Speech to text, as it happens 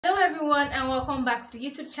everyone and welcome back to the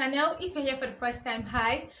YouTube channel. If you're here for the first time,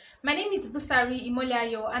 hi. My name is Busari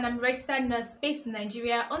Imoleayo and I'm a registered nurse based in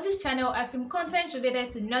Nigeria. On this channel, I film content related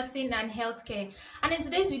to nursing and healthcare. And in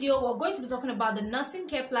today's video, we're going to be talking about the nursing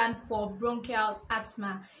care plan for bronchial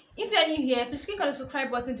asthma. If you're new here, please click on the subscribe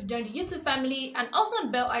button to join the YouTube family and also on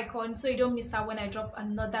the bell icon so you don't miss out when I drop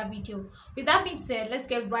another video. With that being said, let's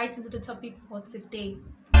get right into the topic for today.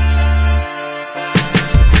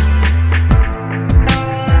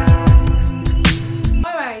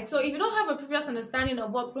 So if you don't have a previous understanding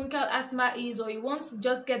of what bronchial asthma is, or you want to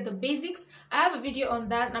just get the basics, I have a video on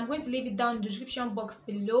that and I'm going to leave it down in the description box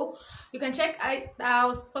below. You can check it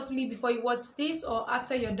out possibly before you watch this or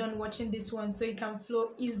after you're done watching this one so you can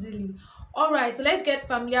flow easily. Alright, so let's get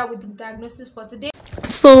familiar with the diagnosis for today.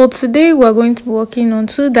 So today we're going to be working on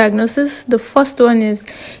two diagnoses. The first one is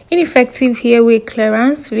ineffective airway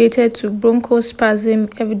clearance related to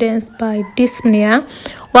bronchospasm evidenced by dyspnea,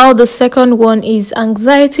 while the second one is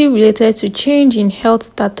anxiety related to change in health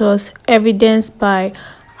status evidenced by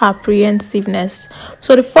apprehensiveness.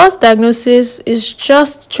 So the first diagnosis is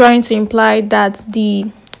just trying to imply that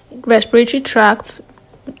the respiratory tract,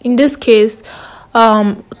 in this case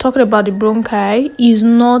talking about the bronchi, is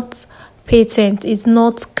not patent, is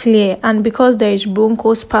not clear, and because there is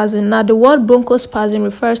bronchospasm. Now the word bronchospasm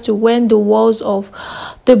refers to when the walls of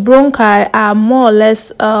the bronchi are more or less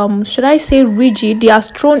should I say rigid. They are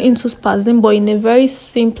thrown into spasm, but in a very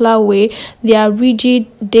simpler way. They are rigid,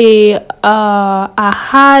 they are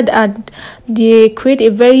hard, and they create a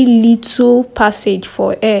very little passage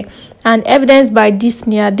for air, and evidenced by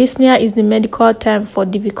dyspnea. Dyspnea is the medical term for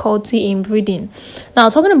difficulty in breathing. Now,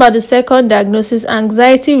 talking about the second diagnosis,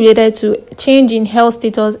 anxiety related to change in health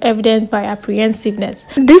status evidenced by apprehensiveness.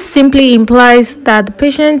 This simply implies that the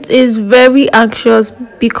patient is very anxious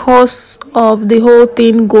because of the whole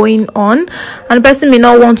thing going on, and the person may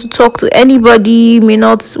not want to talk to anybody, may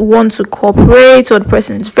not want to cooperate, or the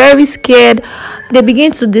person is very scared. They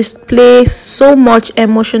begin to display so much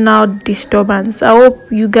emotional disturbance. I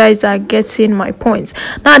hope you guys are getting my point.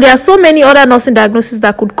 Now, there are so many other nursing diagnoses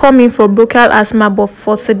that could come in for bronchial asthma, but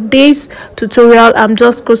for today's tutorial, I'm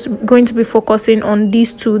just going to be focusing on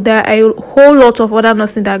these two. There are a whole lot of other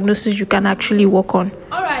nursing diagnoses you can actually work on.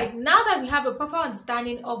 Alright, now that we have a proper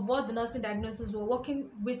understanding of what the nursing diagnoses we're working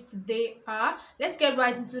with today are, let's get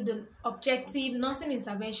right into the objective nursing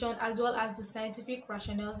intervention as well as the scientific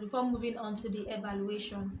rationales before moving on to the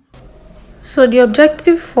evaluation. So the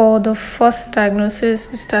objective for the first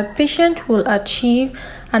diagnosis is that patient will achieve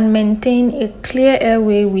and maintain a clear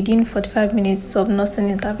airway within 45 minutes of nursing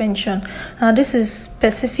intervention. Now this is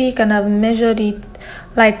specific and I've measured it,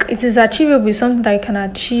 like it is achievable, something that you can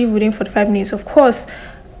achieve within 45 minutes. Of course,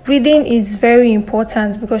 breathing is very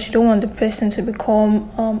important because you don't want the person to become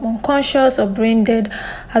unconscious or brain dead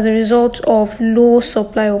as a result of low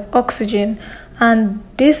supply of oxygen. And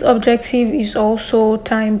this objective is also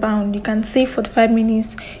time bound. You can see 45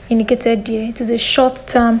 minutes indicated there. It is a short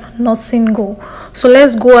term nursing goal. So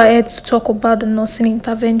let's go ahead to talk about the nursing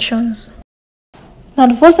interventions. Now,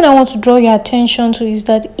 the first thing I want to draw your attention to is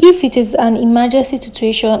that if it is an emergency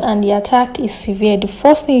situation and the attack is severe, the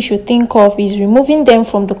first thing you should think of is removing them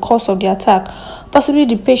from the cause of the attack. Possibly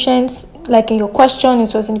the patient, like in your question,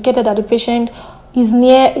 it was indicated that the patient is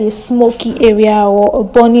near a smoky area or a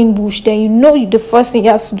burning bush. Then you know the first thing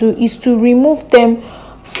you have to do is to remove them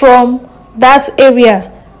from that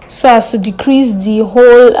area so as to decrease the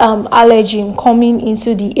whole allergen coming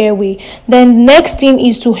into the airway. Then next thing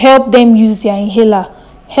is to help them use their inhaler.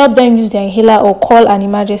 Or call an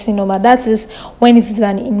emergency number. That is when it is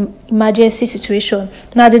an emergency situation.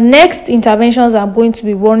 Now the next interventions I'm going to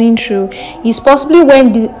be running through is possibly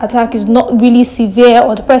when the attack is not really severe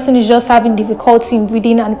or the person is just having difficulty in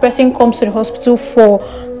breathing and the person comes to the hospital for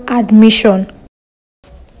admission.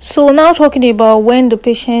 So now talking about when the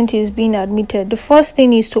patient is being admitted, the first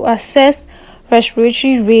thing is to assess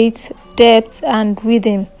respiratory rate, depth and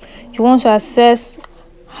rhythm. You want to assess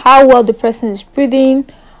how well the person is breathing.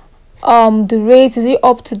 The rate, is it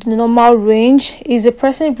up to the normal range? Is the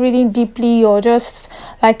person breathing deeply or just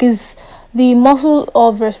like is the muscle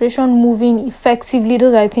of respiration moving effectively?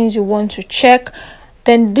 Those are things you want to check.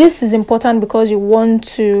 Then this is important because you want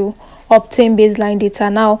to obtain baseline data.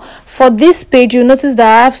 Now for this page, you notice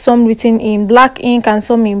that I have some written in black ink and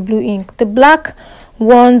some in blue ink. The black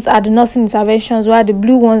ones are the nursing interventions, while the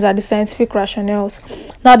blue ones are the scientific rationales.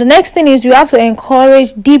 Now the next thing is you have to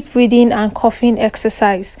encourage deep breathing and coughing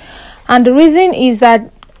exercise, and the reason is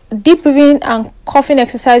that deep breathing and coughing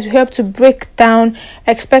exercise will help to break down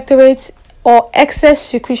expectorate or excess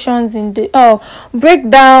secretions in the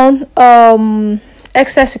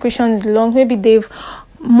excess secretions in the lungs. Maybe they've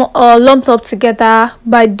lumped up together.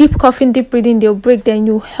 By deep coughing, deep breathing, they'll break. Then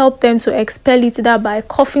you help them to expel it either by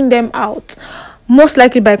coughing them out, most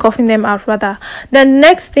likely by coughing them out rather. The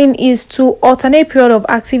next thing is to alternate period of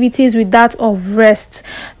activities with that of rest.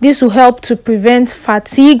 This will help to prevent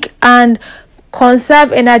fatigue and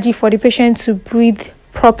conserve energy for the patient to breathe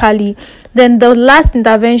properly. Then the last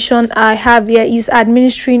intervention I have here is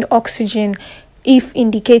administering oxygen if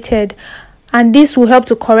indicated, and this will help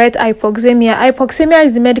to correct hypoxemia. Hypoxemia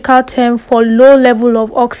is the medical term for low level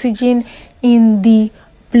of oxygen in the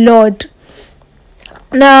blood.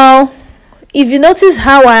 Now, if you notice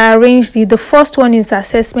how I arranged it, the first one is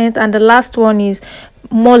assessment and the last one is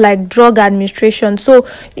more like drug administration. So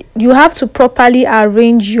you have to properly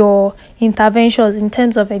arrange your interventions in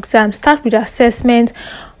terms of exams. Start with assessment,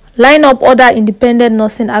 line up other independent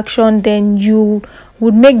nursing action, then you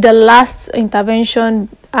would make the last intervention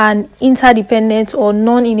an interdependent or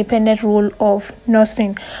non-independent role of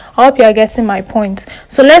nursing. I hope you are getting my point.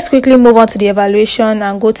 So let's quickly move on to the evaluation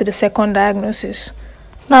and go to the second diagnosis.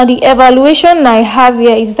 Now, the evaluation I have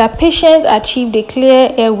here is that patients achieved a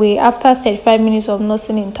clear airway after 35 minutes of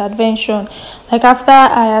nursing intervention. Like after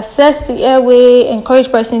I assess the airway, encourage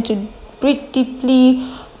person to breathe deeply,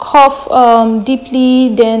 cough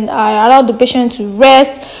deeply, then I allow the patient to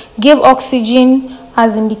rest, give oxygen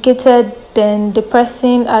as indicated, then the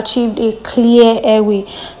person achieved a clear airway.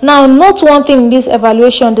 Now, note one thing in this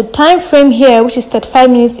evaluation: the time frame here, which is 35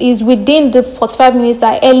 minutes, is within the 45 minutes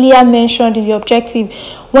I earlier mentioned in the objective.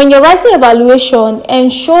 When you're writing evaluation,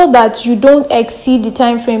 ensure that you don't exceed the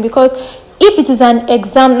time frame, because if it is an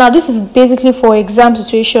exam, now this is basically for exam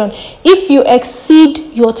situation, if you exceed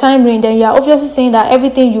your time range, then you are obviously saying that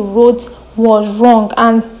everything you wrote was wrong,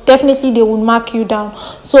 and definitely they will mark you down.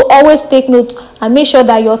 So always take note and make sure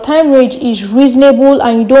that your time range is reasonable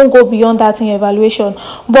and you don't go beyond that in your evaluation.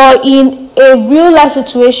 But in a real life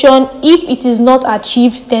situation, if it is not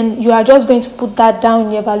achieved, then you are just going to put that down in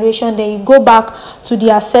the evaluation. Then you go back to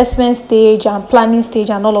the assessment stage and planning stage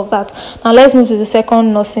and all of that. Now let's move to the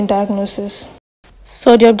second nursing diagnosis.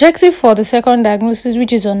 So the objective for the second diagnosis,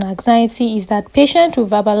 which is on anxiety, is that patient will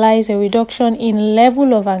verbalize a reduction in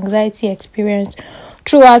level of anxiety experienced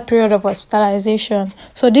throughout period of hospitalization.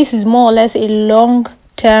 So this is more or less a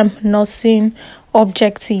long-term nursing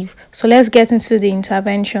objective. So let's get into the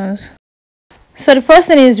interventions. So the first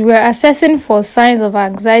thing is we're assessing for signs of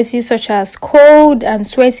anxiety such as cold and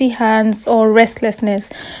sweaty hands or restlessness.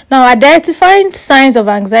 Now, identifying signs of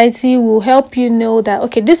anxiety will help you know that,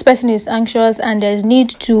 okay, this person is anxious and there's need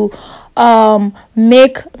to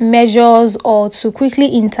make measures or to quickly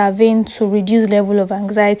intervene to reduce level of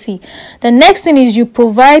anxiety. The next thing is you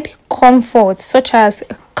provide comfort such as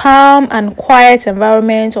calm and quiet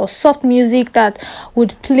environment or soft music that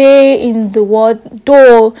would play in the ward,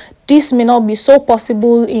 though this may not be so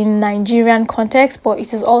possible in Nigerian context, but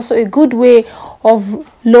it is also a good way of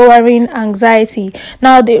lowering anxiety.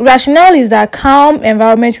 Now, the rationale is that calm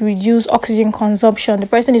environment reduce oxygen consumption. The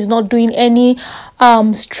person is not doing any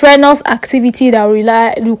strenuous activity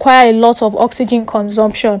that require a lot of oxygen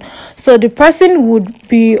consumption. So the person would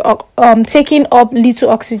be taking up little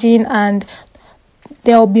oxygen, and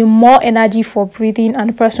there will be more energy for breathing, and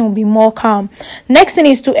the person will be more calm. Next thing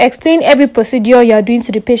is to explain every procedure you are doing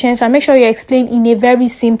to the patients, and make sure you explain in a very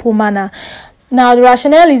simple manner. Now, the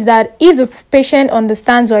rationale is that if the patient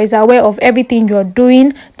understands or is aware of everything you're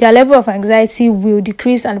doing, their level of anxiety will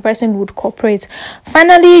decrease and the person would cooperate.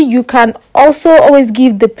 Finally, you can also always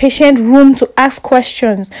give the patient room to ask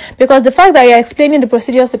questions, because the fact that you're explaining the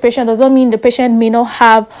procedures to the patient does not mean the patient may not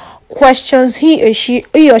have questions he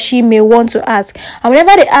or she may want to ask. And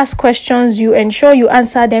whenever they ask questions, you ensure you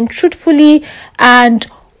answer them truthfully and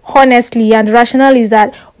honestly. And the rationale is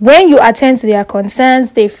that when you attend to their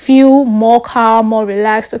concerns, they feel more calm, more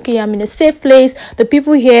relaxed. Okay, I'm in a safe place. The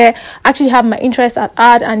people here actually have my interest at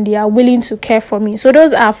heart and they are willing to care for me. So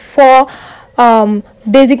those are 4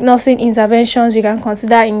 basic nursing interventions you can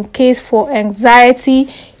consider in case for anxiety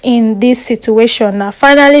in this situation. Now,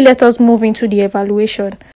 finally, let us move into the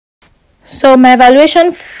evaluation. So my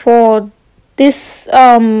evaluation for this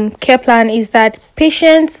care plan is that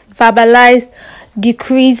patients verbalize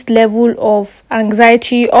decreased level of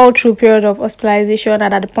anxiety all through period of hospitalization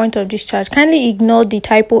and at the point of discharge. Kindly ignore the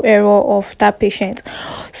typo error of that patient.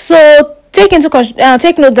 So take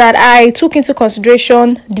note that I took into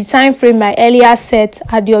consideration the time frame I earlier set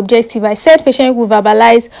at the objective. I said patient will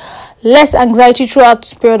verbalize less anxiety throughout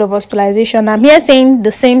the period of hospitalization. I'm here saying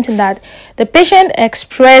the same thing, that the patient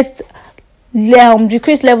expressed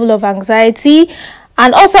decreased level of anxiety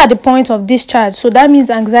and also at the point of discharge. So that means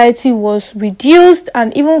anxiety was reduced,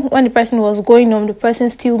 and even when the person was going home, the person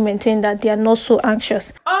still maintained that they are not so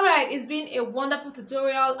anxious. Alright, it's been a wonderful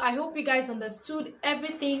tutorial. I hope you guys understood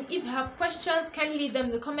everything. If you have questions, kindly leave them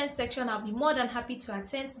in the comment section. I'll be more than happy to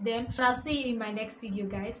attend to them, and I'll see you in my next video,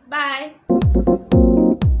 guys. Bye.